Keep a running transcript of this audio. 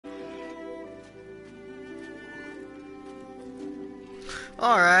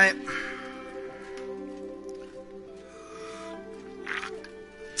Alright.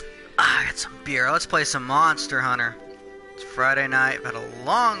 I got some beer. Let's play some Monster Hunter. It's Friday night. We've had a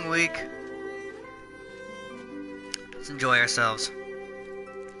long week. Let's enjoy ourselves.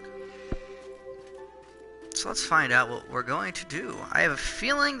 So let's find out what we're going to do. I have a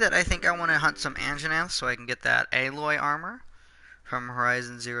feeling that I think I want to hunt some Anjanath so I can get that Aloy armor from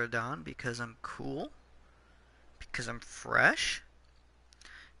Horizon Zero Dawn because I'm cool. Because I'm fresh.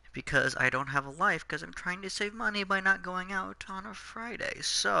 Because I don't have a life because I'm trying to save money by not going out on a Friday.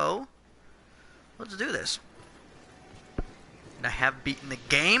 So, let's do this. And I have beaten the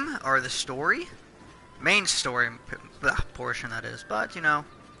game, or the story. Main story portion, that is. But, you know,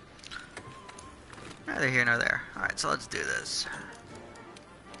 neither here nor there. Alright, so let's do this.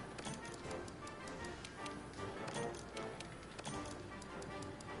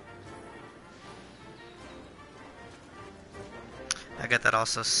 I got that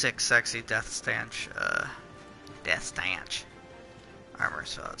also sick, sexy death stanch armor,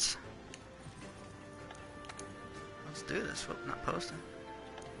 so let's do this. Whoop, not posting.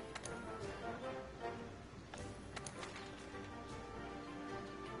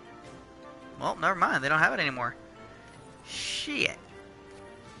 Well, never mind. They don't have it anymore. Shit.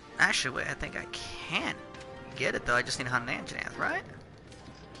 Actually, wait. I think I can get it though. I just need to hunt an Anjanath, right?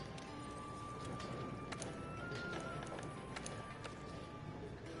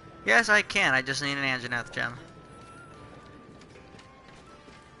 Yes, I can. I just need an Anjanath gem.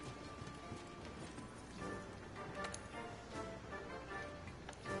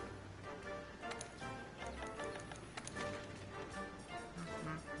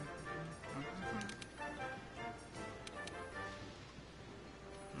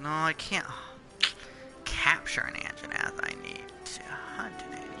 No, I can't capture an Anjanath. I need to hunt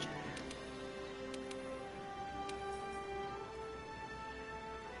an Anjanath.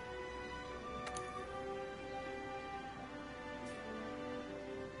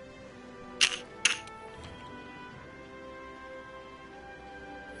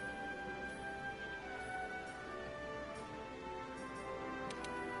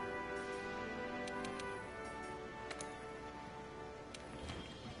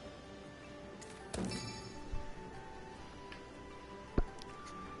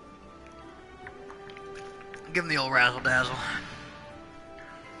 Give him the old razzle dazzle.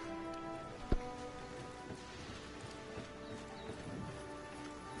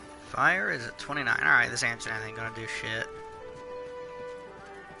 Fire is at 29. Alright, this Anjanath ain't gonna do shit.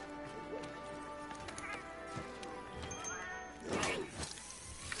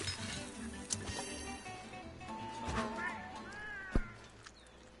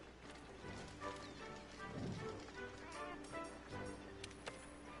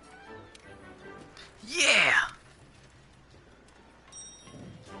 Yeah!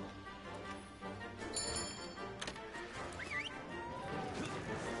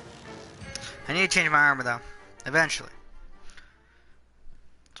 I need to change my armor though. Eventually.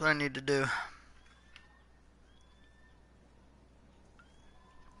 That's what I need to do.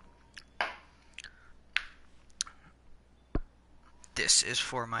 This is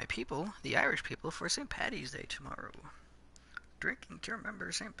for my people, the Irish people, for St. Paddy's Day tomorrow. Drinking to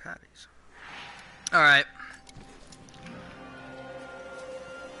remember St. Paddy's. Alright.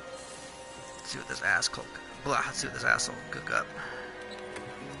 Let's see what this asshole. Blah, let's see what this asshole cook up.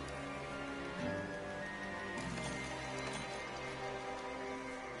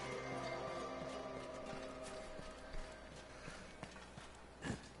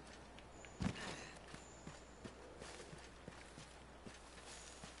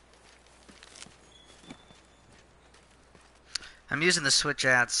 I'm using the switch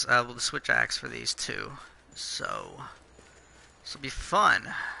axe for these two, so this will be fun.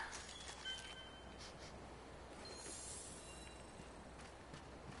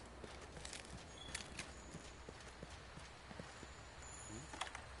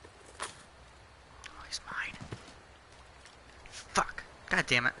 Oh, he's mine. Fuck. God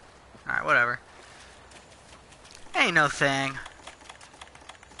damn it. All right, whatever. Ain't no thing.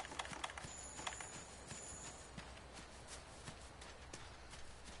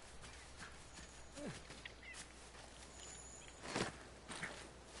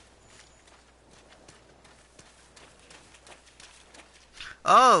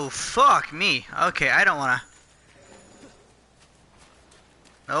 Oh, fuck me. Okay, I don't wanna...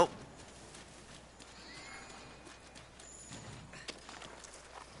 Nope.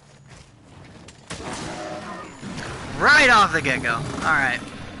 Right off the get-go. Alright.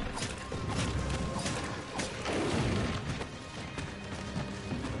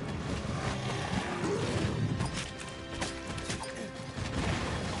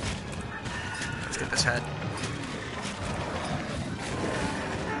 his head.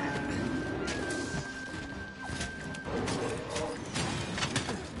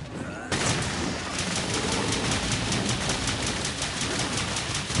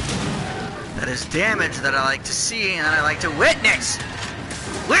 That is damage that I like to see and I like to witness!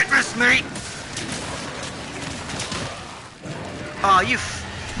 Witness me! Oh, you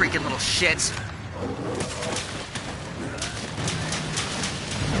freaking little shits.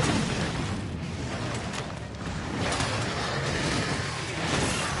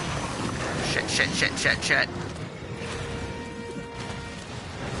 Shit.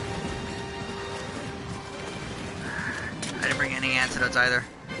 I didn't bring any antidotes either.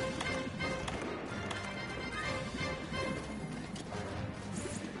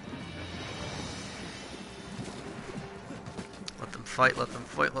 Let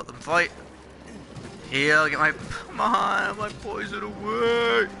them fight. Heal, get my... Come on, my poison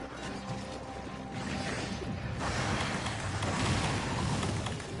away!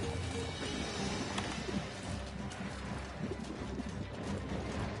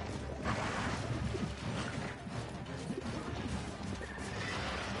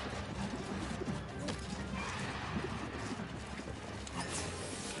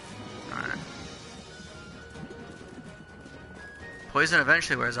 Poison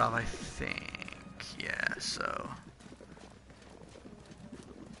eventually wears off, I think. Yeah, so...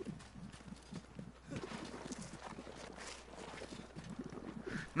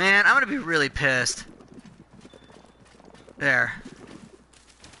 Man, I'm gonna be really pissed. There.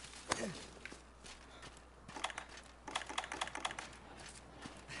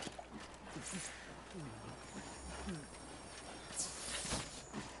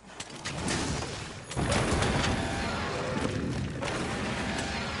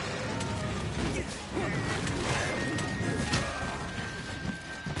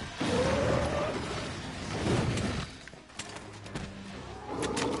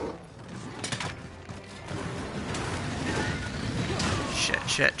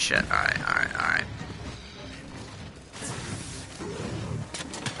 Shit. Alright.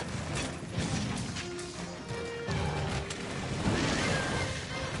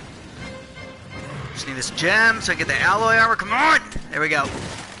 Just need this gem so I get the alloy armor. Come on! There we go.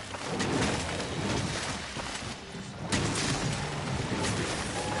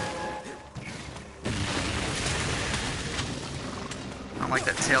 I don't like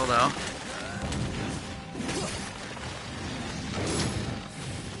that tail though.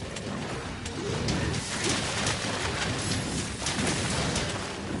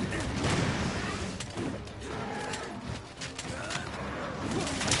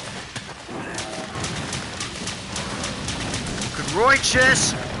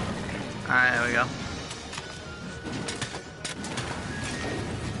 Righteous! Alright, there we go.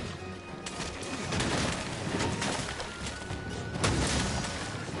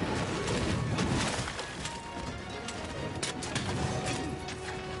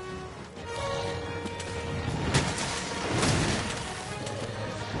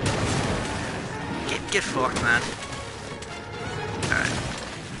 Get fucked, man. Alright.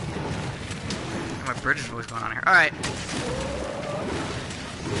 My bridge is always going on here. Alright.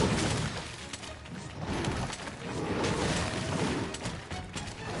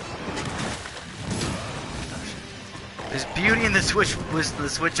 There's beauty in the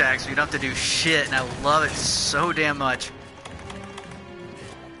switch axe. You don't have to do shit, and I love it so damn much.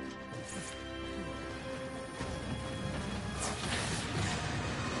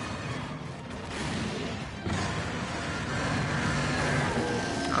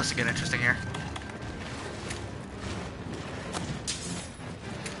 Oh, this is getting interesting here.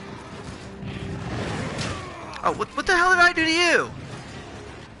 Oh, what the hell did I do to you?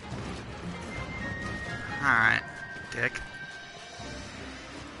 Alright, dick.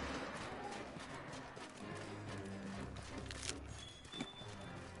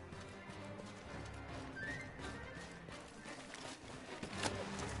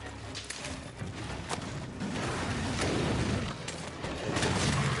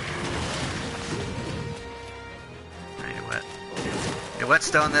 I need to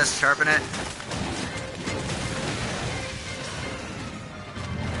whetstone this, sharpen it.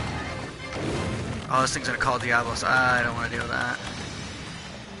 Oh, this thing's gonna call Diablos. I don't want to deal with that.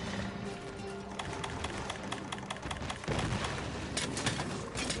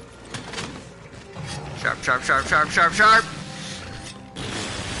 Sharp.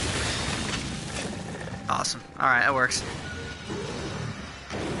 Awesome. Alright, that works.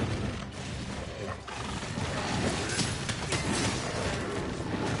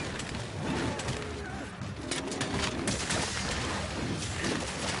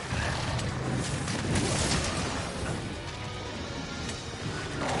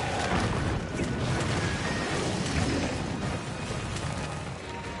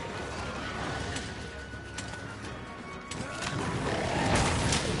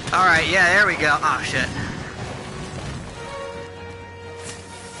 Alright, yeah, there we go. Oh, shit.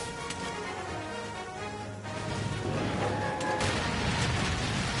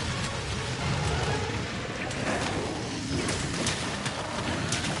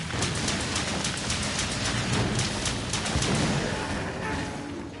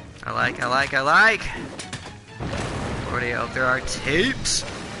 I like. Already out there are tapes.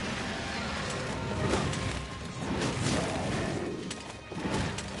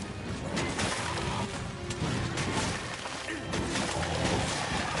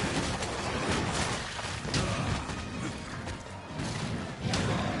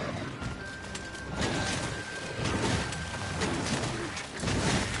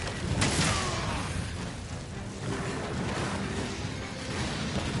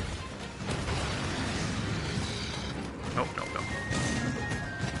 Nope, nope, nope.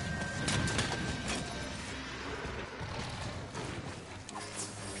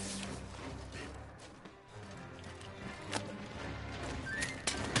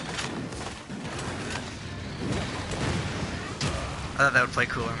 I thought that would play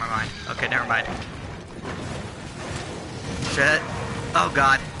cooler in my mind. Okay, never mind. Shit. Oh,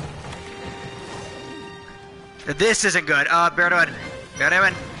 God. This isn't good. Beardoin.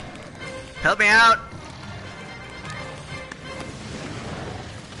 Beardoin. Help me out.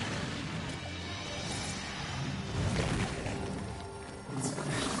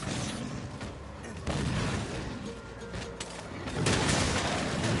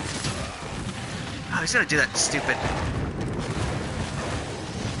 Oh, he's gonna do that stupid.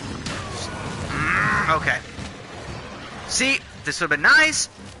 Okay. See? This would have been nice.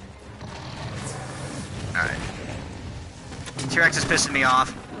 Alright. T-Rex is pissing me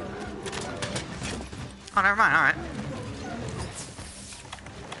off. Oh, never mind. Alright.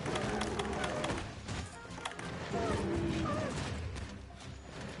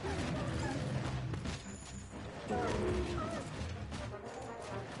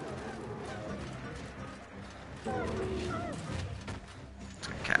 It's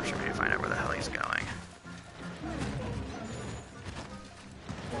gonna capture me to find out where the hell he's going.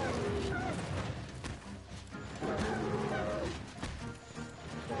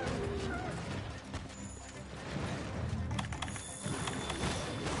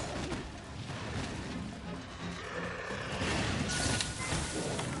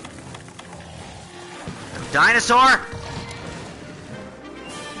 Dinosaur! I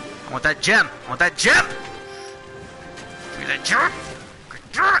want that gem! I want that gem! Give me that gem!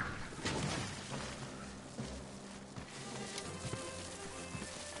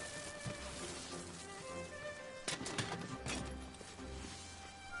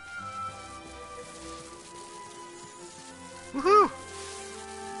 Woohoo!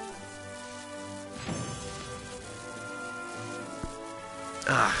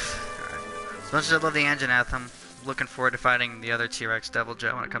 Ugh. As much as I love the Anjanath, I'm looking forward to fighting the other T-Rex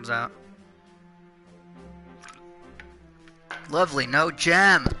Deviljho when it comes out. Lovely, no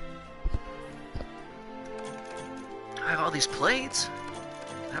gem! I have all these plates.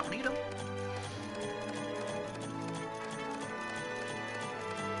 I don't need them.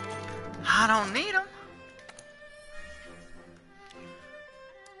 I don't need them.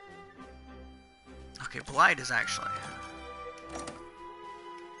 Okay, Blight is actually...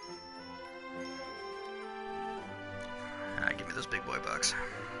 give me those big boy bucks.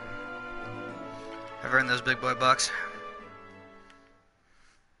 I've earned those big boy bucks.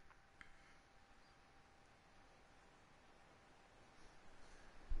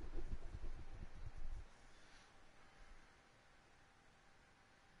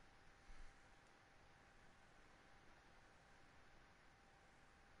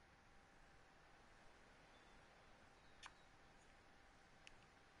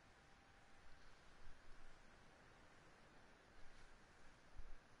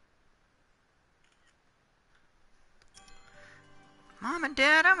 Mom and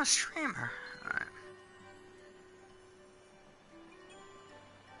Dad, I'm a streamer. Alright.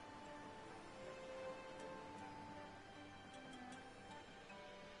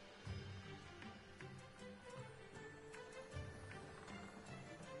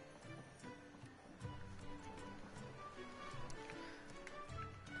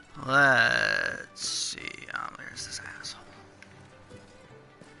 Let's see. There's this asshole.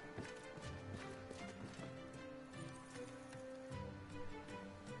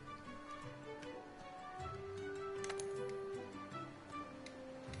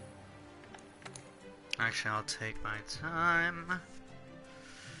 Actually, I'll take my time.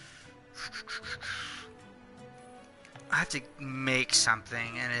 I have to make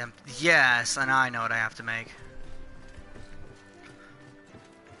something, and yes, and I know what I have to make.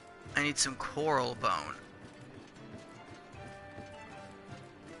 I need some coral bone.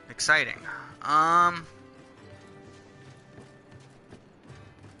 Exciting. I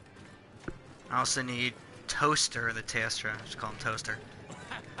also need toaster in the Teostra. Just call him toaster.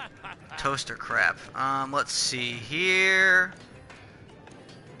 Toaster crap. Let's see here.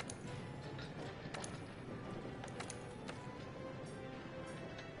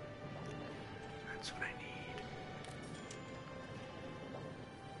 That's what I need.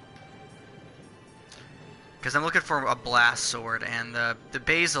 Because I'm looking for a blast sword, and the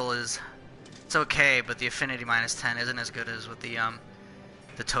basil is, it's okay, but the affinity -10 isn't as good as what the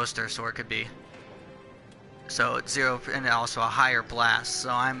toaster sword could be. So it's 0 and also a higher blast. So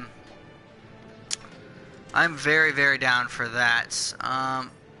I'm very, very down for that. I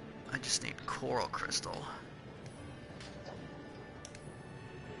just need coral crystal.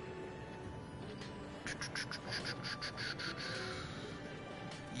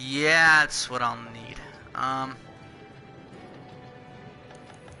 Yeah, that's what I'll need.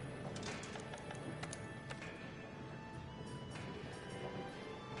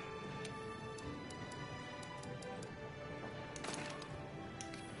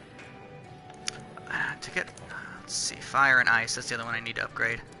 To get, let's see, fire and ice. That's the other one I need to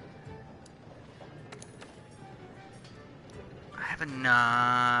upgrade. I have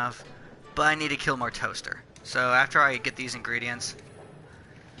enough, but I need to kill more toaster. So after I get these ingredients,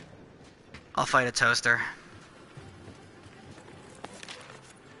 I'll fight a toaster.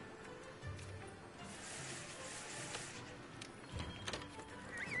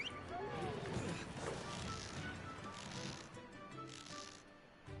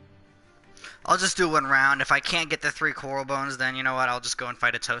 I'll just do one round. If I can't get the 3 coral bones, then you know what? I'll just go and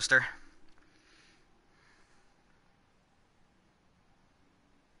fight a toaster.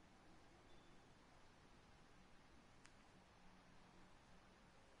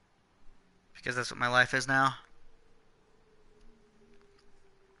 Because that's what my life is now.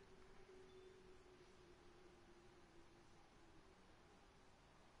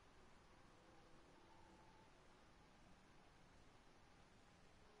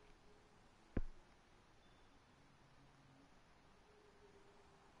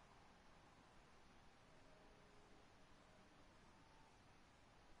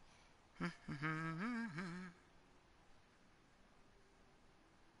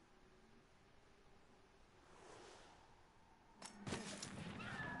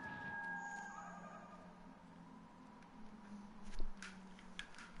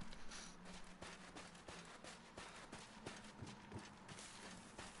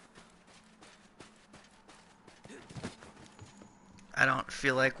 I don't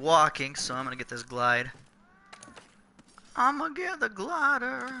feel like walking, so I'm gonna get this glide. I'm gonna get the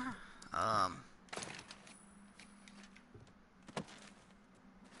glider.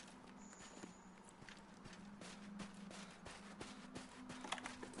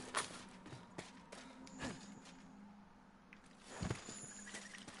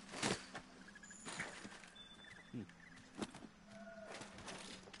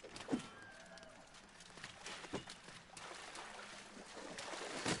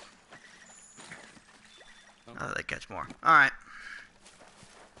 Oh, they catch more. Alright.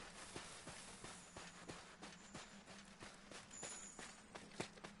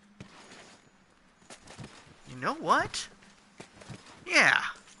 You know what? Yeah.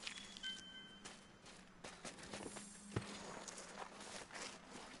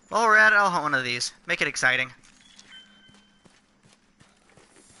 While we're at it, I'll hunt one of these. Make it exciting.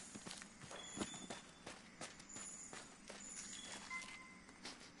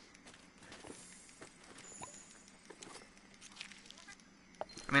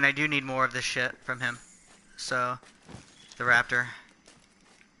 I mean, I do need more of this shit from him. So, the raptor.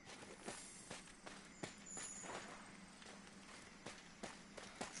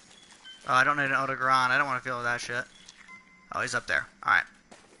 Oh, I don't need an Odogaron. I don't want to feel that shit. Oh, he's up there. Alright.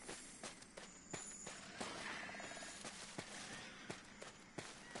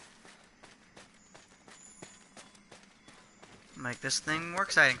 Make this thing more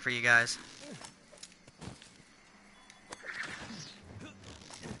exciting for you guys.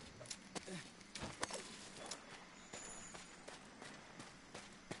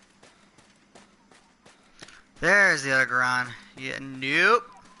 There's the Odogaron. Yeah, nope.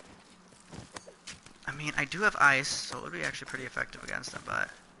 I mean, I do have ice, so it would be actually pretty effective against them, but...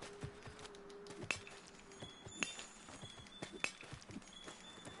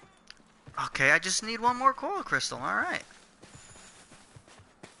 Okay, I just need one more coral crystal, alright.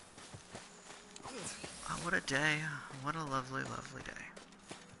 Oh, what a day. What a lovely, lovely day.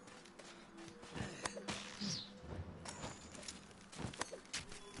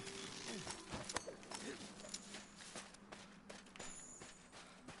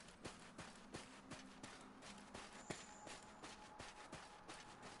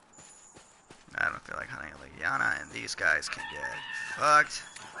 Liliana and these guys can get fucked.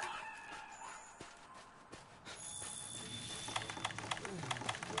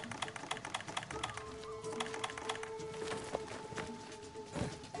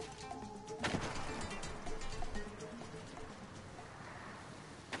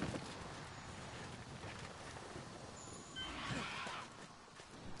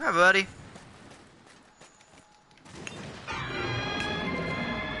 Hi, buddy.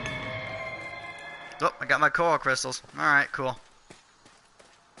 Oh, I got my coral crystals. Alright, cool.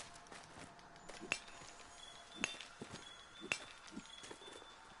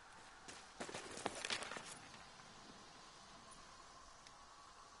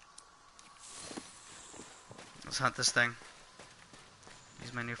 Let's hunt this thing.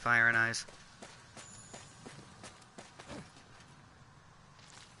 Use my new fire and eyes.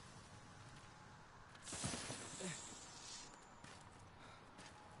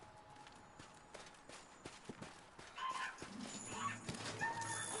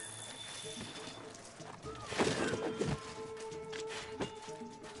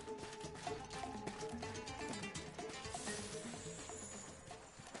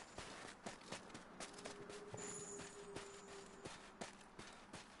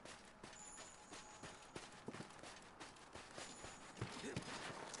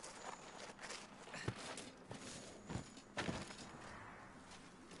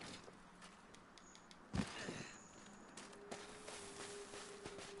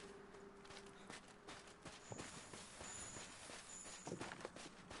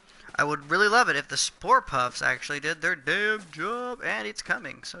 I would really love it if the Spore Puffs actually did their damn job, and it's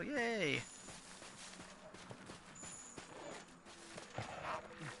coming, so yay!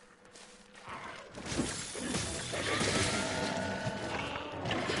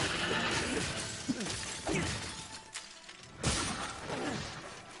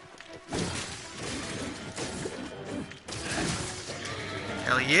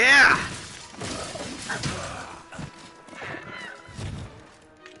 Hell yeah!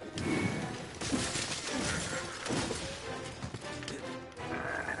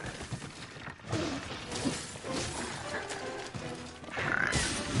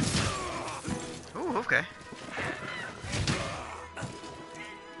 Okay.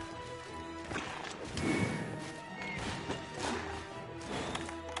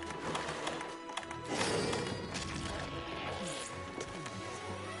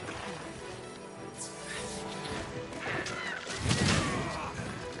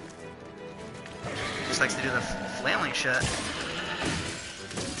 Just likes to do the flailing shit.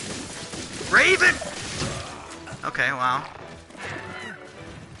 Raven! Okay, wow.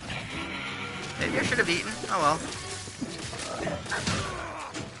 Maybe I should have eaten. Oh well.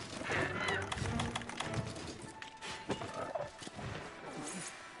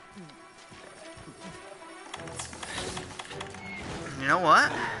 You know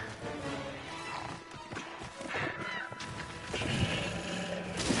what?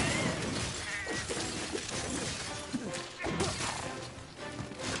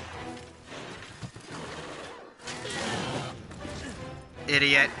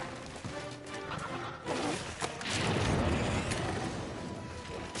 Idiot.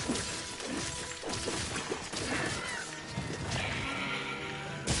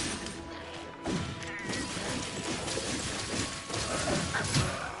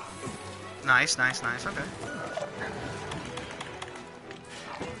 Nice, nice, nice. Okay.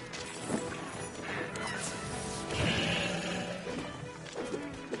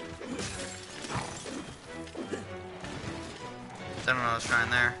 Don't know what I was trying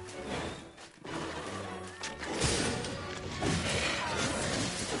there.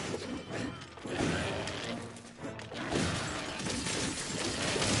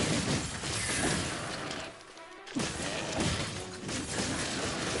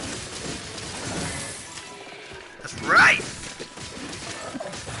 That's right!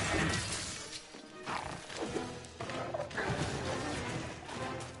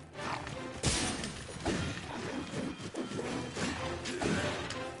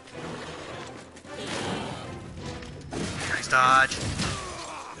 Nice dodge.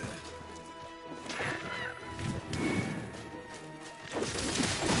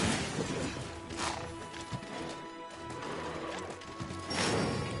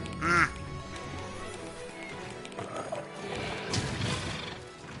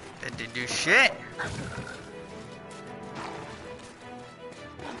 That didn't do shit.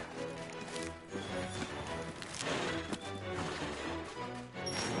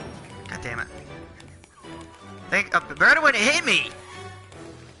 God damn it. Bird wouldn't hit me!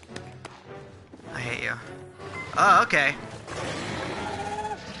 I hate you. Oh, okay.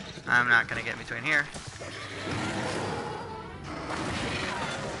 I'm not gonna get between here.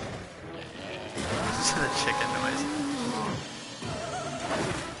 to the chicken noise.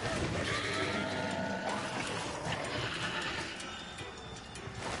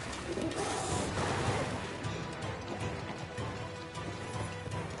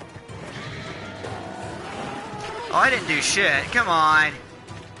 Oh, I didn't do shit. Come on.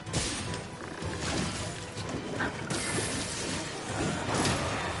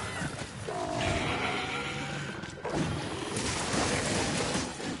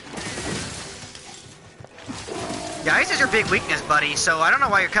 Yeah, ice is your big weakness, buddy, so I don't know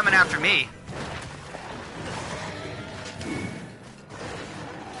why you're coming after me.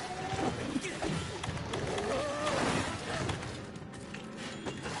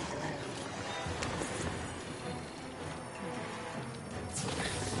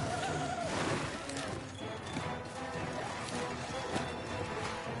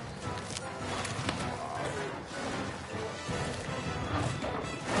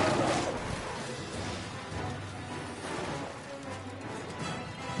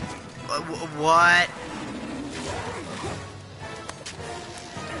 What?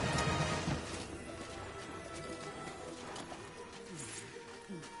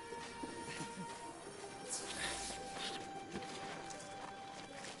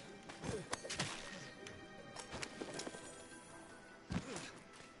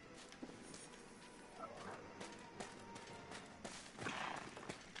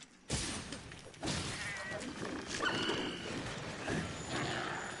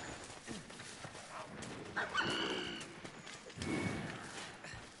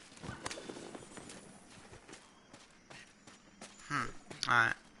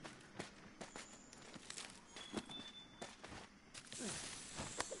 Alright.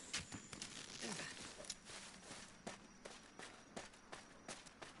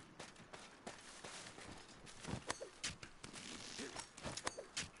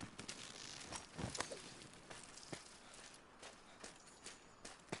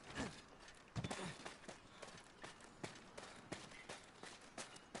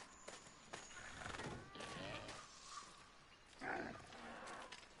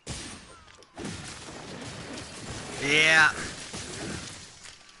 Yeah.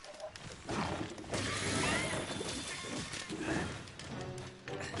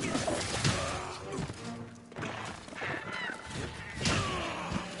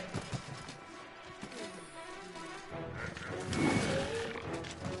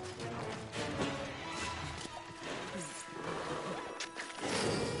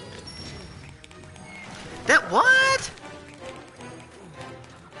 That what?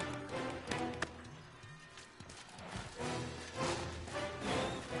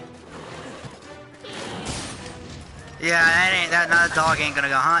 Yeah, that dog ain't gonna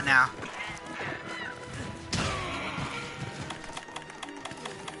go hunt now.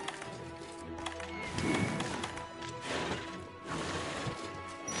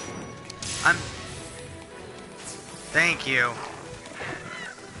 Thank you.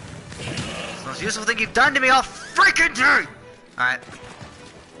 It's the most useful thing you've done to me all freaking day! Alright.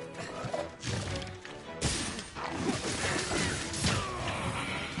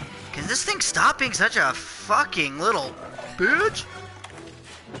 Can this thing stop being such a fucking little bitch?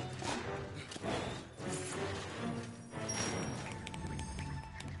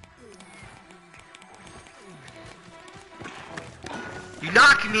 You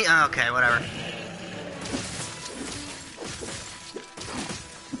knocked me. Oh, okay, whatever.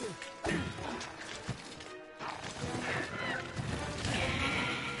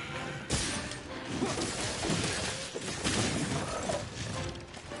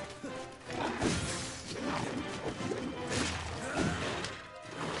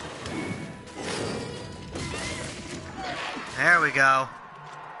 There we go.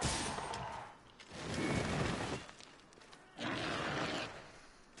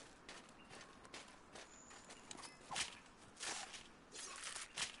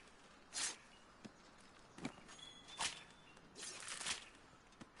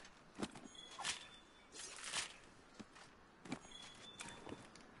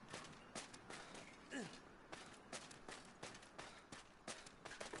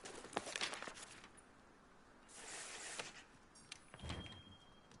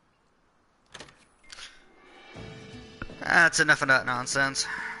 That's enough of that nonsense.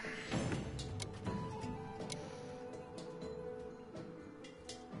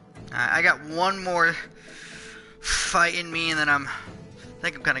 I got one more fight in me, and then I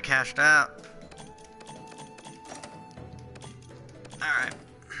think I'm kind of cashed out. Alright.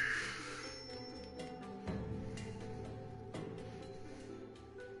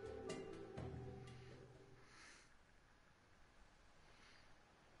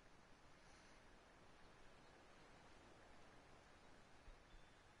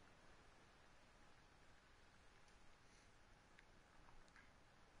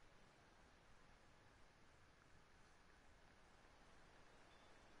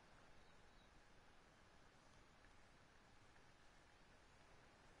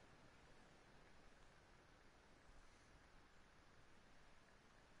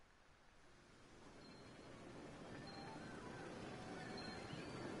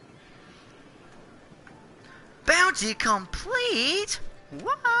 Bounty complete?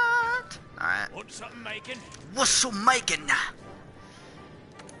 What? Alright. Want something making? What's so making?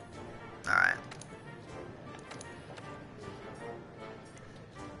 Alright.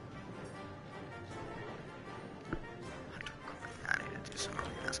 I need to do some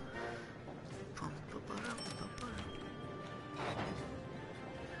arenas.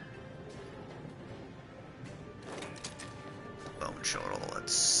 Bone shoulder,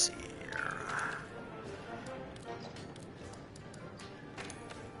 let's see here.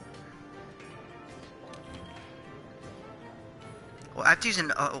 Well, I have to use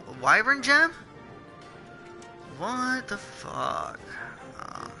a wyvern gem? What the fuck?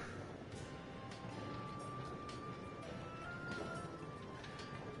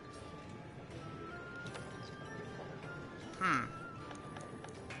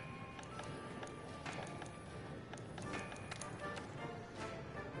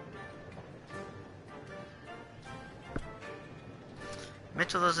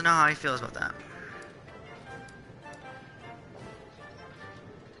 Mitchell doesn't know how he feels about that.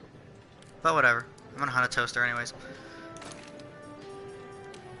 But whatever. I'm gonna hunt a toaster anyways.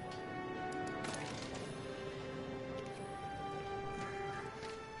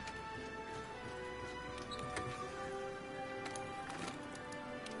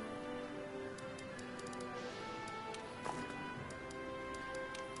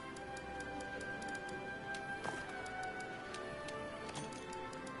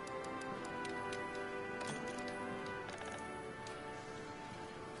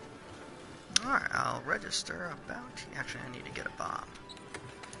 Alright, I'll register a bounty. Actually, I need to get a bomb.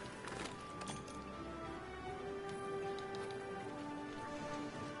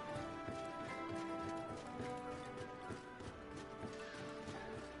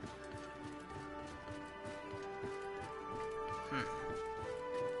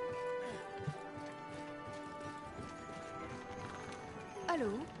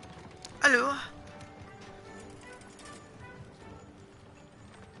 Allô? Allô?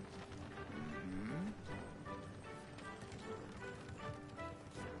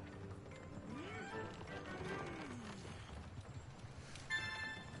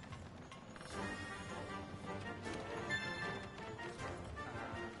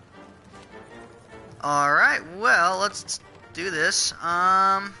 Alright, well, let's do this.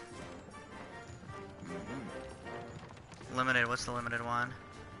 Limited, what's the limited one?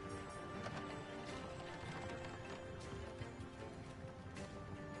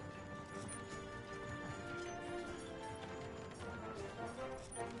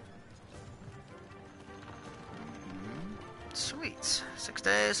 Sweet. 6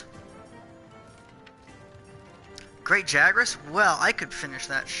 days. Great Jagras? Well, I could finish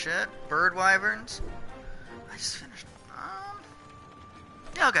that shit. Bird Wyverns. I just finished.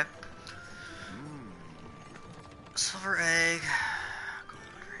 Yeah, okay. Silver Egg. Golden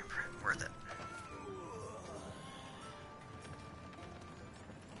Green Print. Worth it.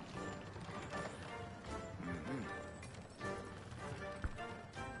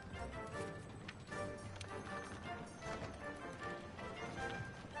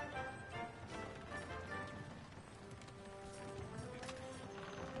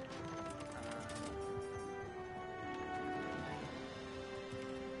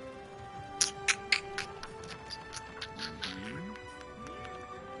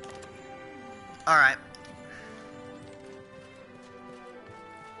 Alright.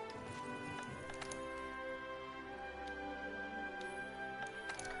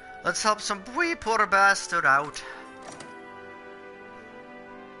 Let's help some wee poor bastard out.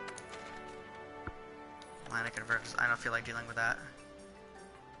 Mana converts. I don't feel like dealing with that.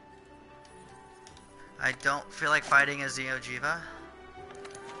 I don't feel like fighting a Xeno'jiiva.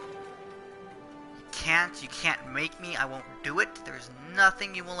 You can't make me. I won't do it. There's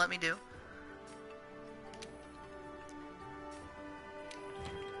nothing you won't let me do.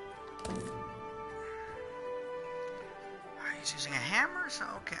 He's using a hammer, so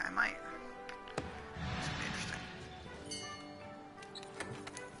okay, I might. This would be interesting.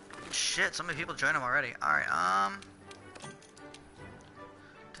 Shit, so many people joined him already. Alright,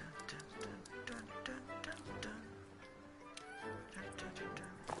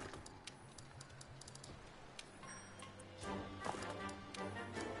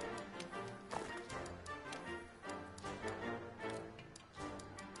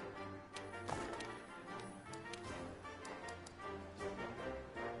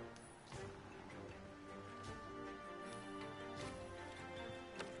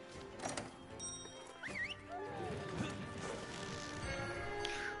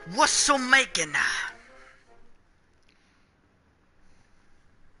 what's so making?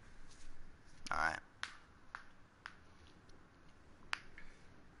 Alright.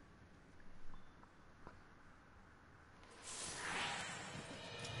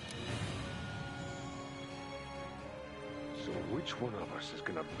 So which one of us is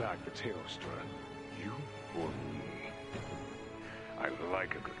gonna back the Tailstrut? You or me? I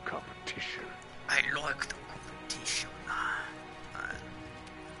like a good competition. I like the competition.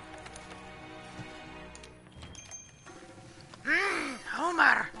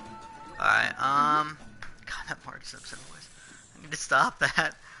 Homer! Alright, God, that Marge Simpson voice. I need to stop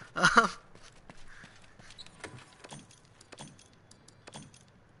that. I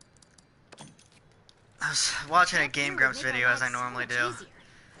was watching a Game Grumps video, as I normally do,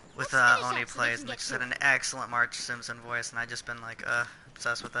 with Oni Plays, and they said an excellent Marge Simpson voice, and I just been like,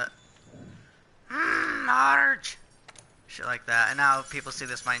 obsessed with it. Marge! Shit like that. And now people see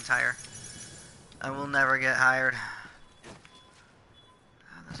this my entire... I will never get hired.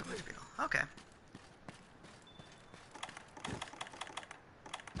 Oh, there's a witch beetle. Okay.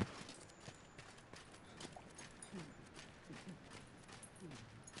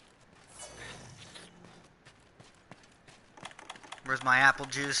 Where's my apple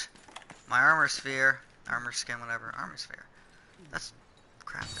juice? My armor sphere. Armor skin, whatever. Armor sphere. That's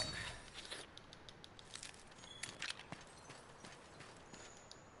crafting.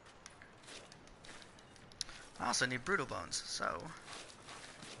 I also need brutal bones, so...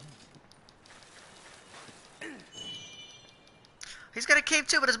 He's got a cape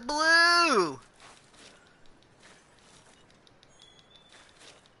too, but it's blue!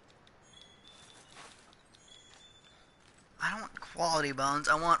 I don't want quality bones,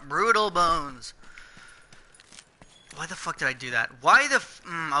 I want brutal bones! Why the fuck did I do that? Why the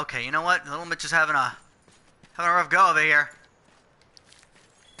okay, you know what? Little Mitch is having a rough go over here.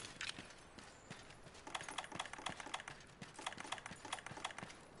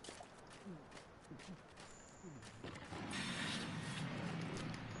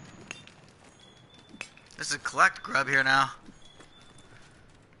 This is collect grub here now.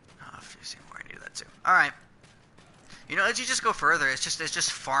 Oh, if you see more, I do that too. Alright. You know, as you just go further, it's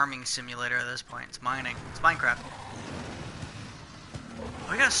just farming simulator at this point. It's mining. It's Minecraft.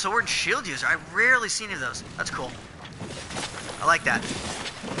 Oh, we got a sword and shield user. I rarely see any of those. That's cool. I like that.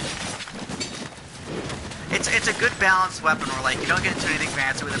 It's a good balanced weapon where, like, you don't get into anything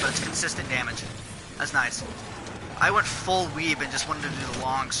fancy with it, but it's consistent damage. That's nice. I went full weeb and just wanted to do the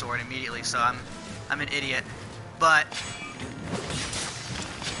long sword immediately, so I'm an idiot. But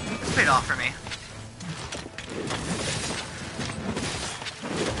it's paid off for me.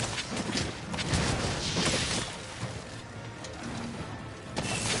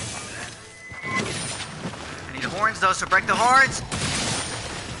 I need horns though, so break the horns!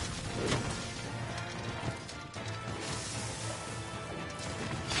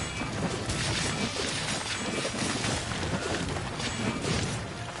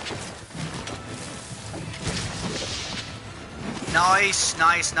 Nice,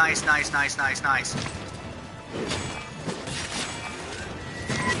 nice, nice, nice, nice, nice, nice.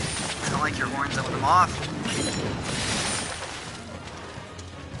 I don't like your horns, I want them off.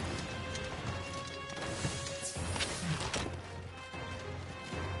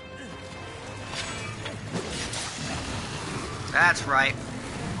 That's right.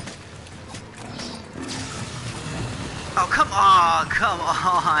 Oh, come on, come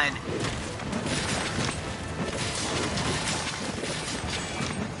on.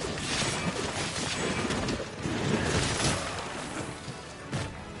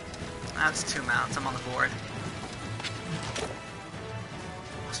 That's 2 mounts. I'm on the board.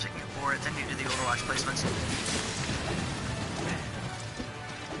 Speaking of boards, I need to do the Overwatch placements.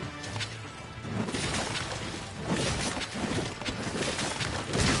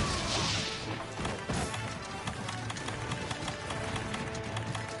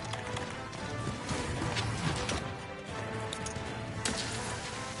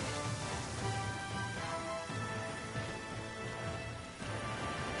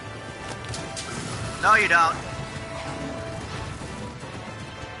 No, you don't.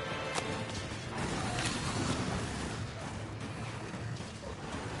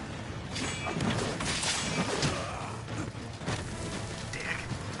 Dick.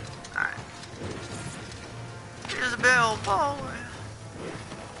 Alright. Here's a bill, boy.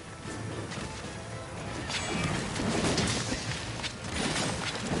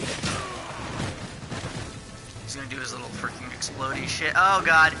 He's gonna do his little freaking explodey shit. Oh,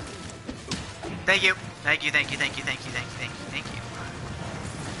 God. Thank you. Thank you, thank you, thank you, thank you, thank you, thank you, thank you.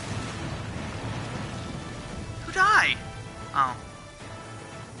 Who died? Oh.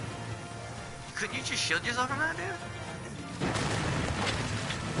 Couldn't you just shield yourself from that, dude?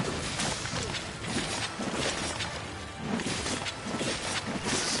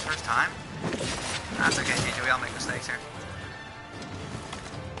 Is this his first time? That's okay, DJ, we all make mistakes here.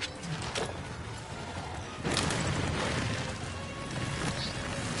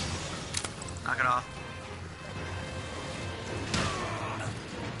 it off.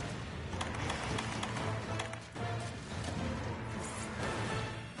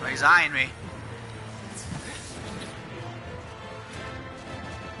 Oh, he's eyeing me.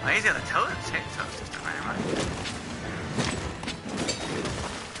 Oh, he's got a totem.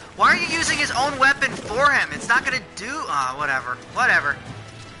 Why are you using his own weapon for him? It's not gonna do... Oh, whatever. Whatever.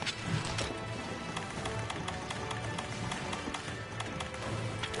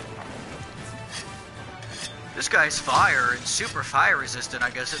 This guy's fire and super fire resistant. I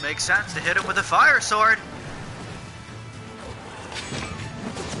guess it makes sense to hit him with a fire sword.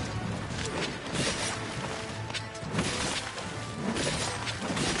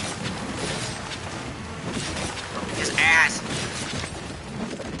 His ass.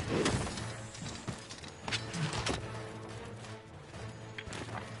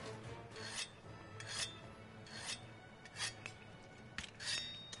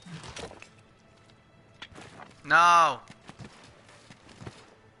 No.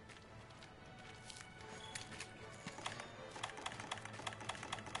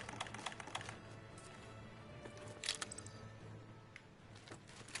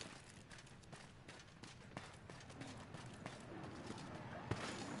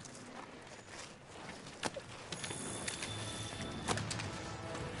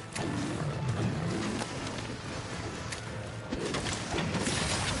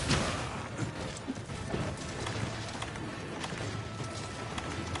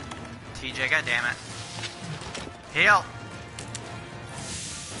 TJ, goddammit. Heal!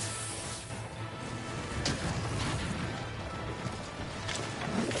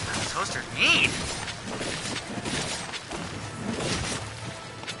 That toaster's mean!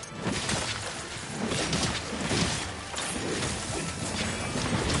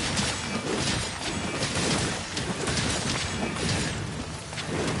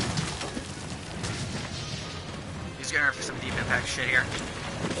 He's going for some deep impact shit here.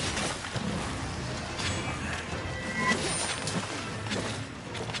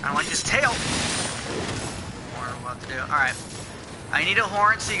 I don't like this tail. More what to do. Alright. I need a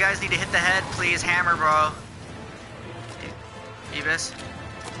horn, so you guys need to hit the head. Please, hammer, bro. Evis.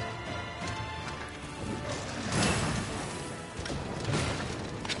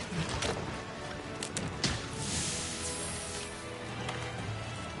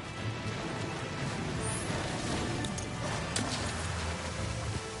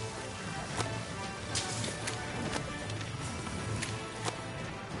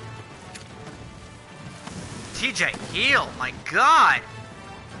 TJ, heal! My God!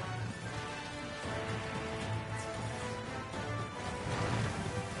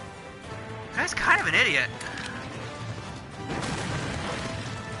 This guy's kind of an idiot.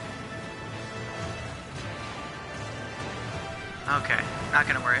 Okay, not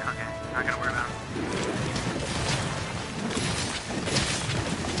gonna worry. Okay, not gonna worry about him.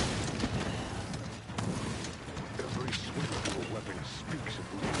 Every swing of your weapon speaks of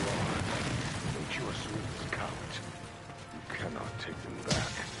who you are. Don't your swings count? You cannot take them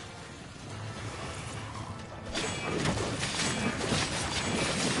back.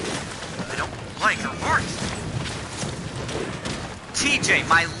 I don't like your horns. TJ,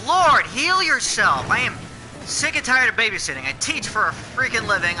 my lord, heal yourself. I am sick and tired of babysitting. I teach for a freaking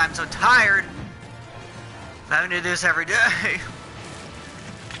living. I'm so tired of having to do this every day.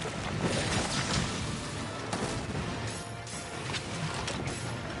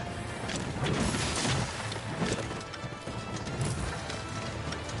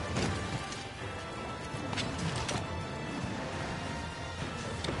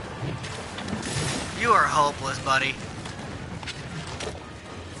 You are hopeless, buddy.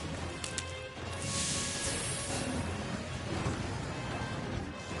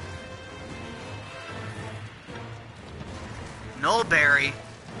 Nullberry.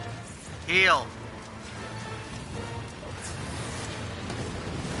 Heal.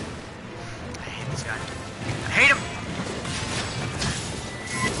 I hate this guy. I hate him!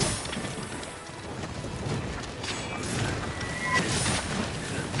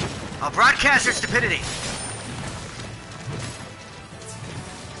 I'll broadcast your stupidity.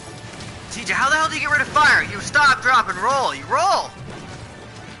 TJ, how the hell do you get rid of fire? You stop, drop, and roll. You roll!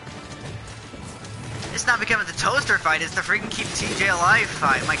 It's not becoming the toaster fight, it's the freaking keep TJ alive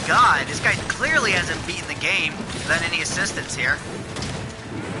fight. My God, this guy clearly hasn't beaten the game without any assistance here.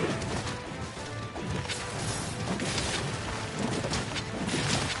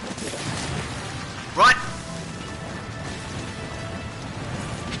 Run!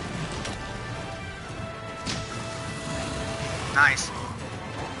 Nice.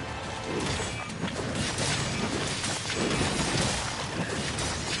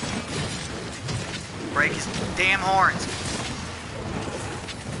 break his damn horns.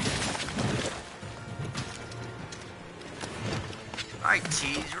 Alright,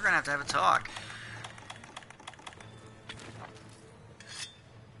 tease, we're gonna have a talk.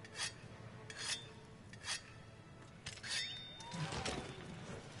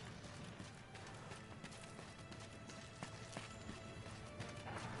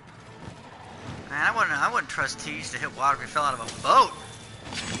 Man, I wouldn't trust Tease to hit water if he fell out of a boat.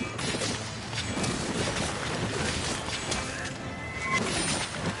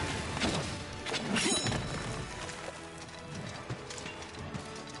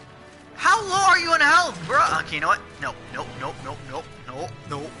 How low are you in health, bro? Okay, you know what? No, nope, nope, nope, nope, nope,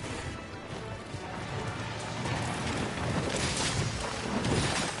 nope.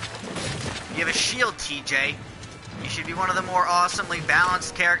 You have a shield, TJ. You should be one of the more awesomely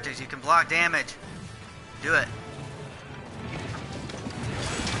balanced characters. You can block damage. Do it.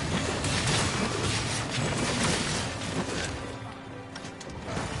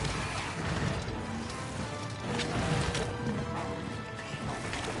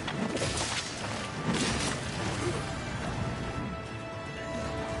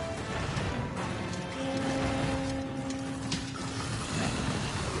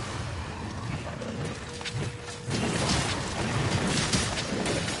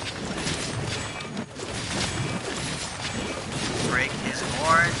 Break his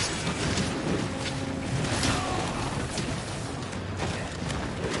horns.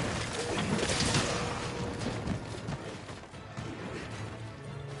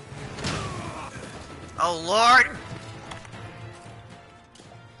 Oh, Lord!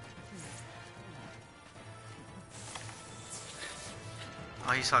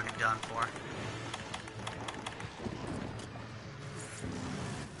 Oh, he's fucking done for.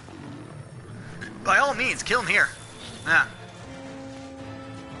 By all means, kill him here. Yeah.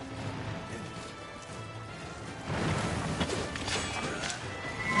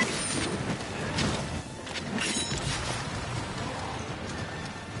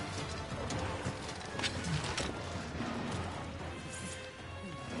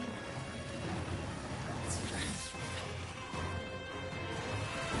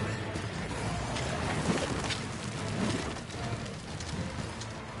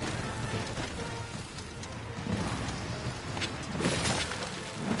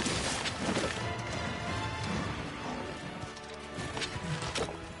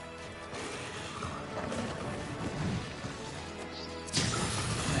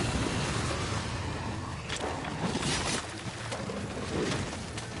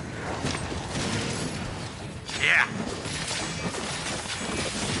 Yeah.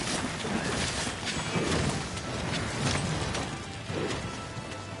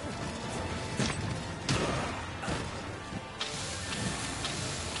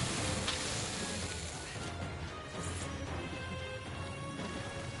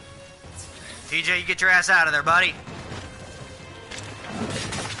 TJ, you get your ass out of there, buddy.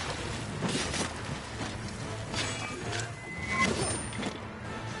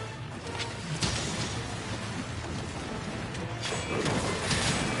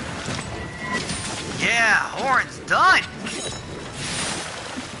 Yeah, horn's done.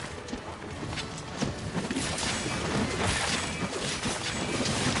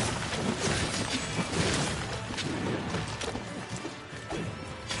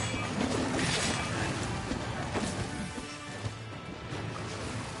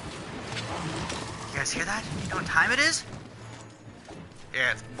 You guys hear that? You know what time it is?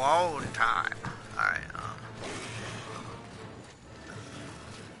 It's bone time. Alright,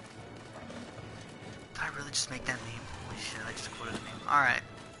 did I really just make that meme? Holy shit, I just quoted a meme. Alright.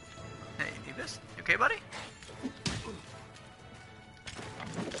 Hey, Ibis? You okay, buddy?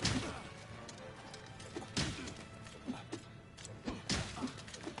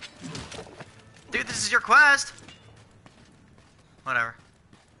 Dude, this is your quest! Whatever.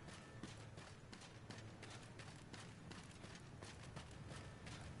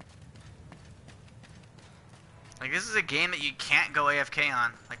 Like, this is a game that you can't go AFK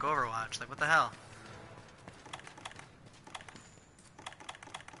on. Like Overwatch. Like, what the hell?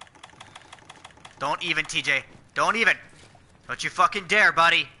 Don't even, TJ. Don't even. Don't you fucking dare,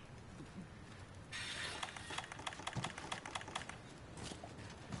 buddy.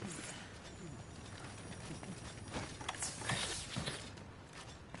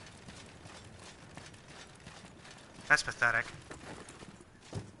 That's pathetic.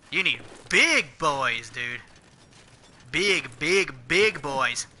 You need big boys, dude. Big, big, big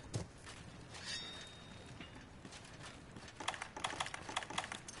boys.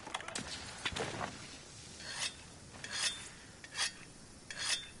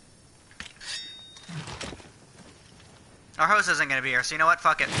 Our host isn't gonna be here, so you know what?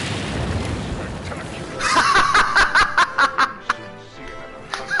 Fuck it.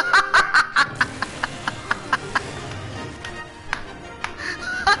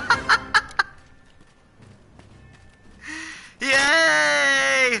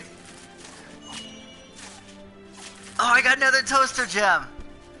 Yay! Oh, I got another toaster gem.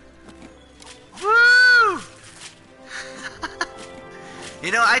 Woo!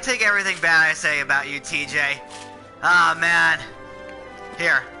 You know, I take everything bad I say about you, TJ. Ah, man.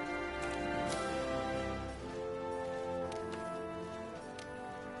 Here.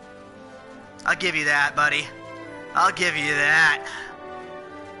 I'll give you that, buddy. I'll give you that.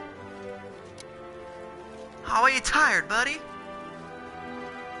 Oh, are you tired, buddy?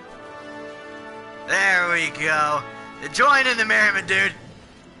 There we go. Join in the merriment, dude.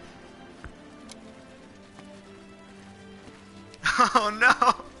 Oh,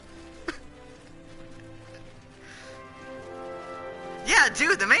 no. Yeah,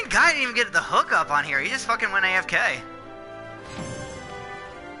 dude, the main guy didn't even get the hookup on here. He just fucking went AFK.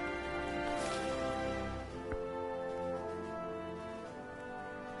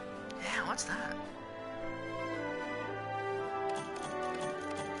 Yeah, what's that?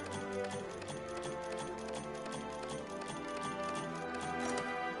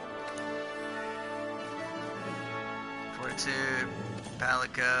 Fortitude,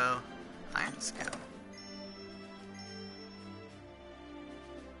 Palico, Iron Skill.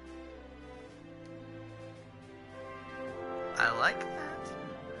 I like that.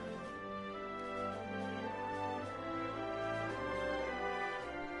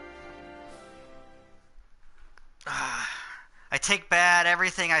 I take back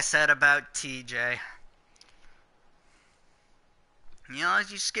everything I said about TJ. You know, you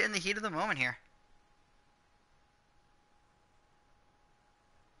just get in the heat of the moment here.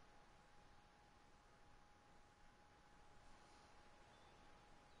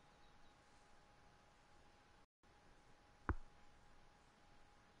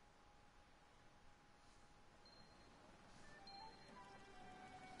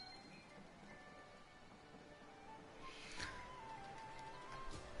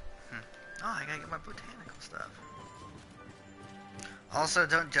 Oh, I gotta get my botanical stuff. Also,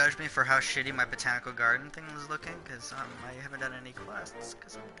 don't judge me for how shitty my botanical garden thing was looking, because I haven't done any quests,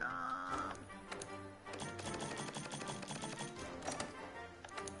 because I'm dumb.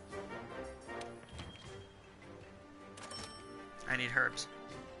 I need herbs.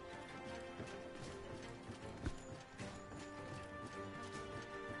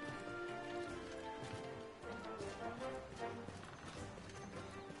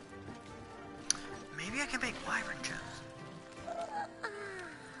 Maybe I can make wyvern gems.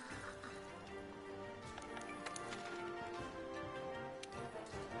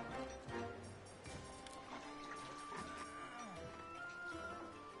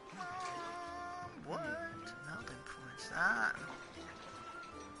 What? Melding points. Ah.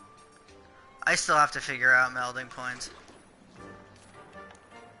 I still have to figure out melding points.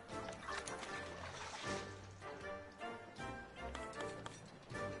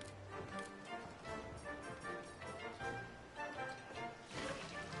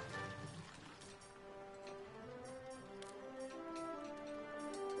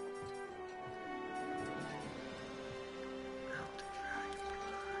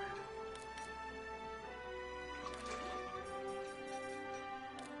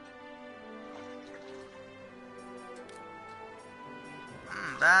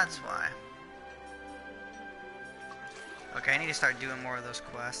 That's why. Okay, I need to start doing more of those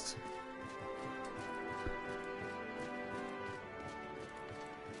quests.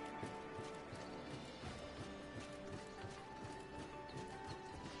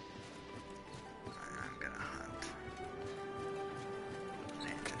 I'm gonna hunt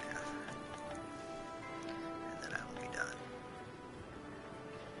Anjanath, and then I will be done.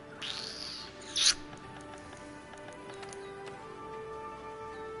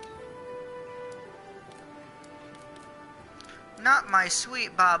 Not my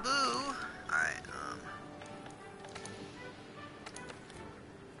sweet Babu. Alright,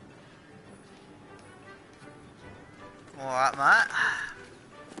 what, Matt?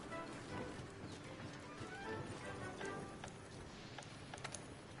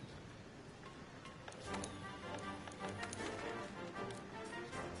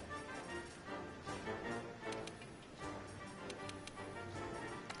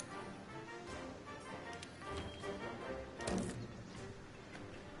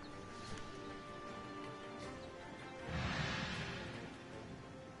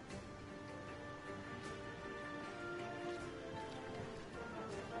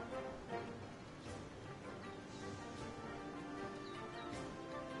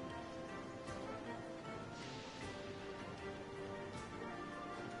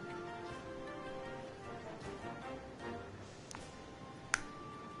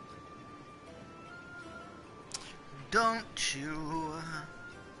 Don't you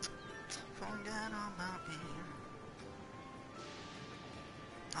forget about me.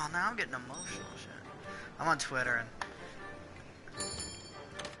 Oh, now I'm getting emotional shit. I'm on Twitter and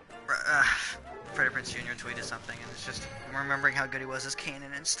Freddie Prinze Jr. tweeted something, and it's just I'm remembering how good he was as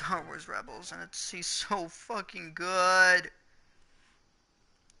Kanan in Star Wars Rebels, and he's so fucking good.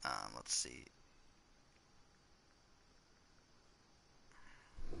 Let's see.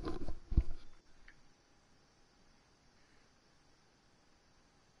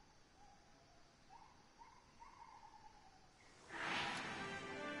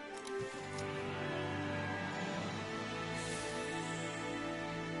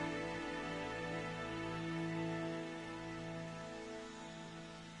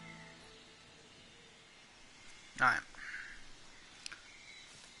 All right.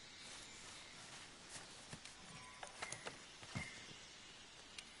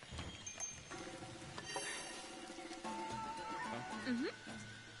 Mm-hmm.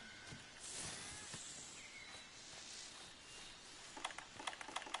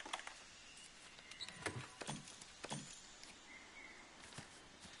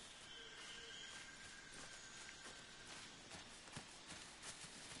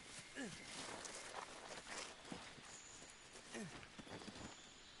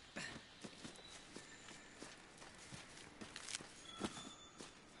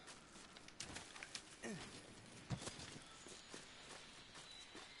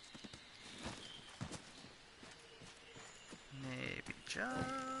 Maybe, just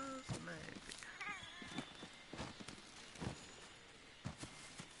maybe.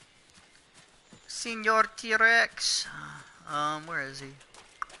 Senor T-Rex. Where is he?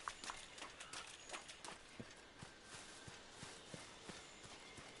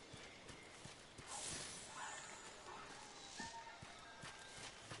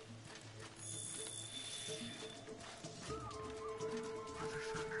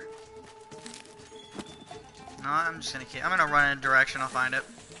 No, I'm just gonna keep. I'm gonna run in a direction. I'll find it.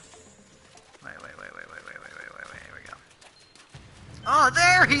 Wait. Here we go. Oh,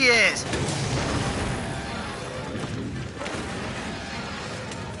 there he is!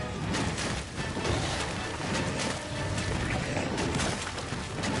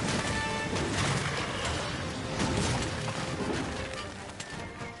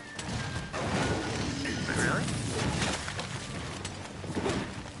 Wait, really?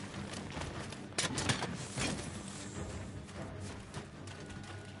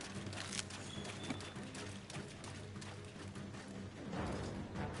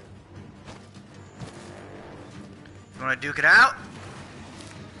 You wanna duke it out?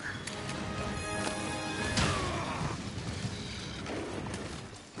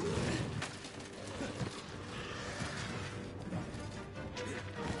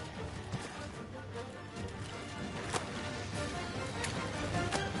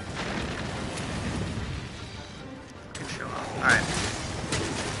 Good show off. Alright.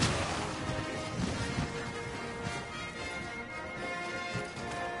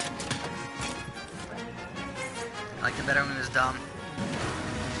 I like the better when he was dumb.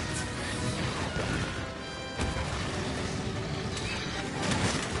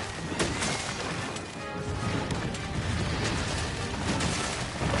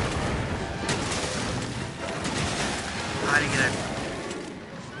 How do you get it?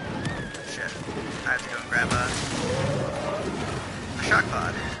 Shit. I have to go and grab a shock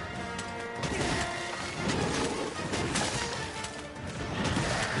pod.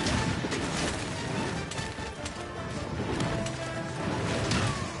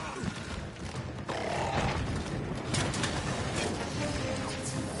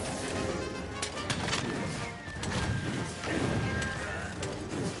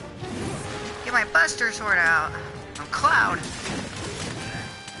 Get my Buster Sword out. I'm Cloud.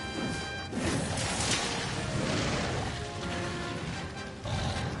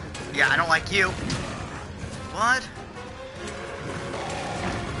 Yeah, I don't like you. What?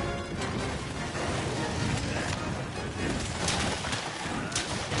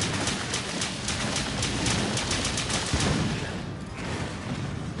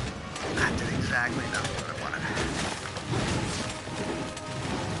 That did exactly not what I wanted.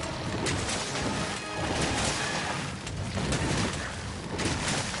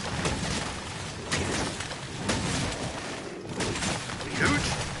 Huge.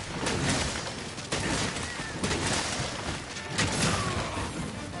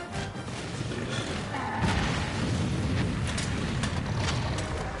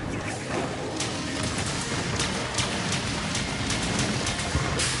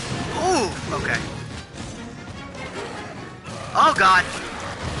 Ooh, okay. Oh god.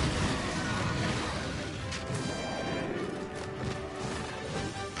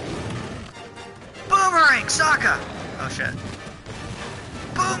 Sokka! Oh shit.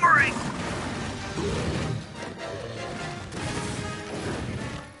 Boomerang!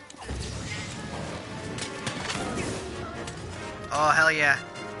 Oh, hell yeah.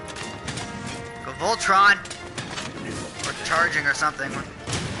 Go Voltron! Or charging or something.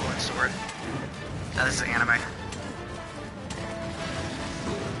 What's the word? No, this is anime.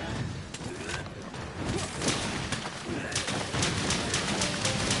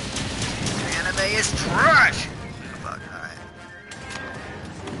 Anime is trash! Oh, fuck, alright.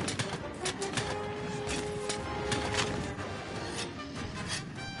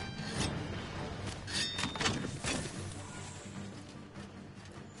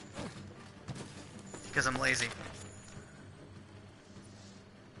 Because I'm lazy.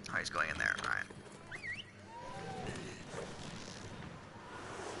 Oh, he's going in there. Alright.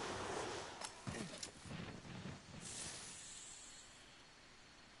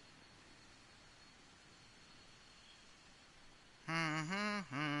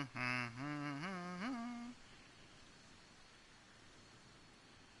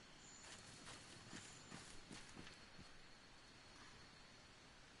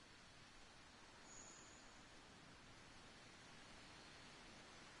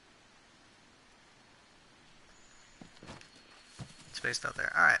 Spaced out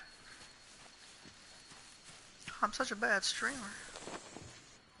there. Alright. I'm such a bad streamer.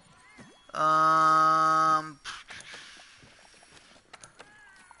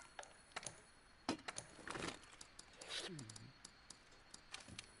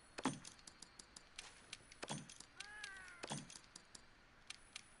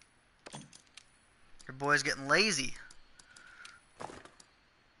 Your boy's getting lazy. No,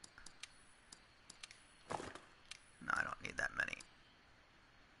 I don't need that many.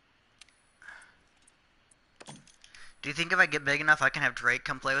 Do you think if I get big enough I can have Drake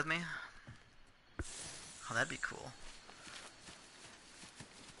come play with me? Oh, that'd be cool.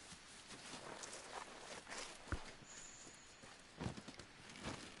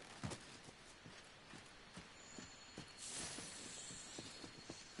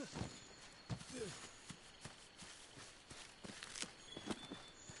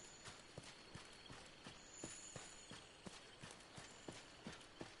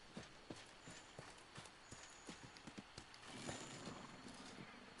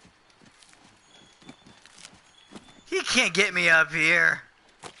 He can't get me up here.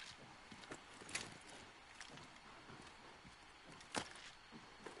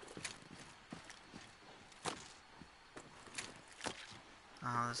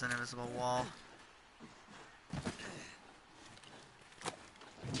 Oh, there's an invisible wall.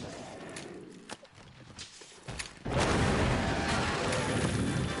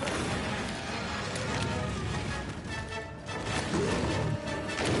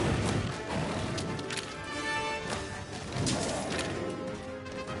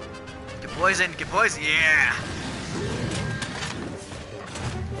 Poison, get poison, yeah!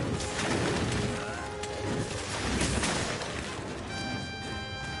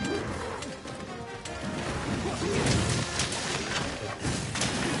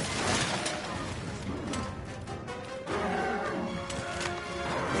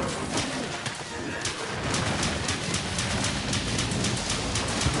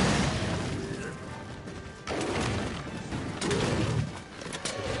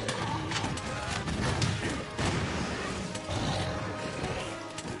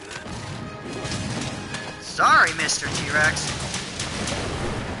 Sorry, Mr. T-Rex.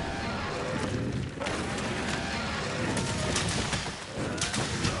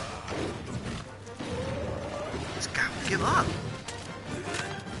 This guy won't give up.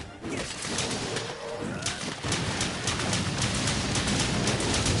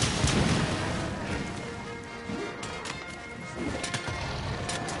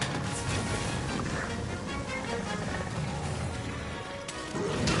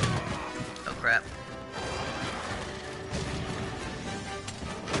 Oh crap.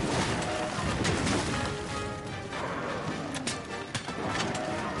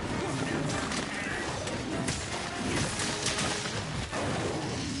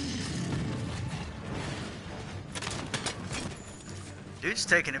 Dude's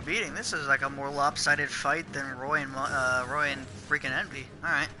taking a beating. This is like a more lopsided fight than Roy and freaking Envy. All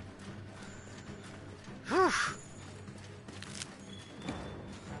right. Whew.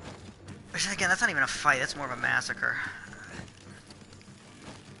 Which again, that's not even a fight. That's more of a massacre.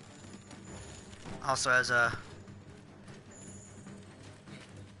 Also has a.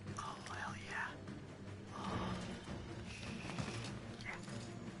 Oh hell yeah. Oh. Yeah.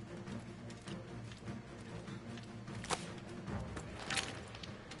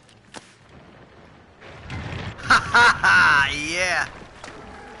 Yeah.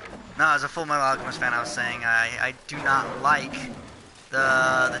 No, as a Full Metal Alchemist fan, I was saying I do not like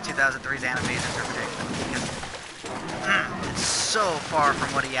the 2003's anime's interpretation because it's so far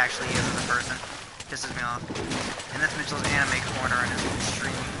from what he actually is as a person. Pisses me off. And that's Mitchell's anime corner in his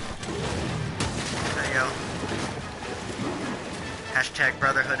stream. There you go. Hashtag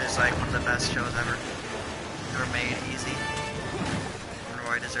Brotherhood is like one of the best shows ever made. Easy. And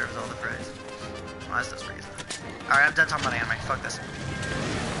Roy deserves all the praise. Well, that's just reason. Alright, I'm done talking about anime. Fuck this.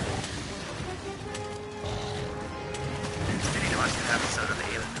 I need to watch the episode of the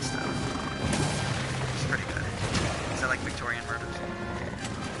Alien and stuff. It's pretty good. Is that like Victorian murders?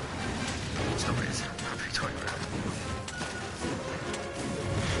 Stories. Not Victorian murders.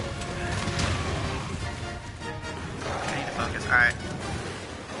 I need to focus. Alright.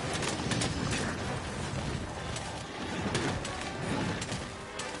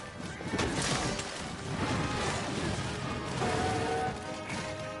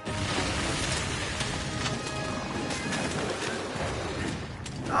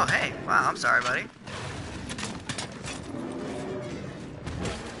 Oh, hey. Wow, I'm sorry, buddy.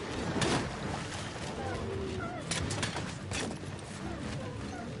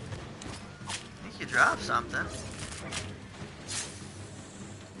 I think you dropped something.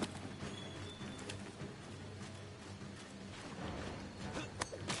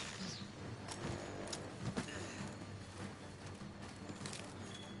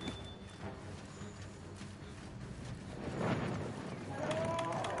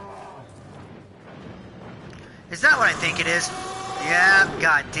 Is that what I think it is? Yeah,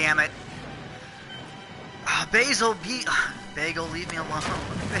 god damn it. Bagel, leave me alone.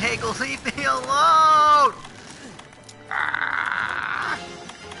 Bagel, leave me alone! Ah.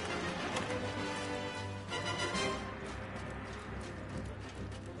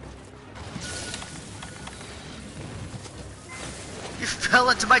 You fell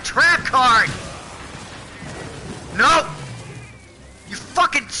into my trap card! No! You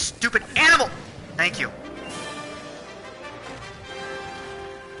fucking stupid animal! Thank you.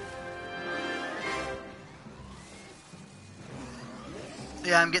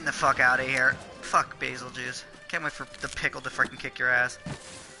 Yeah, I'm getting the fuck out of here. Fuck basil juice. Can't wait for the pickle to freaking kick your ass.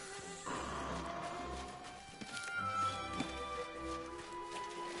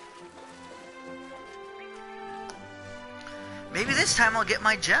 Maybe this time I'll get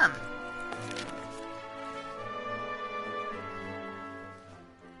my gem.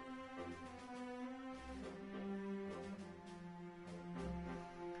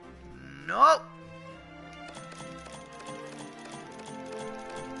 Nope.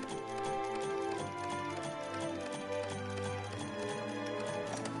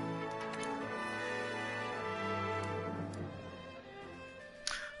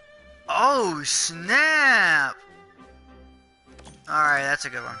 Oh, snap! Alright, that's a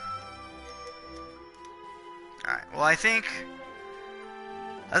good one. Alright, well I think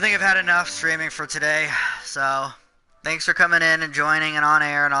I've had enough streaming for today, so thanks for coming in and joining and on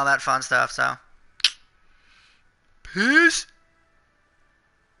air and all that fun stuff, so peace!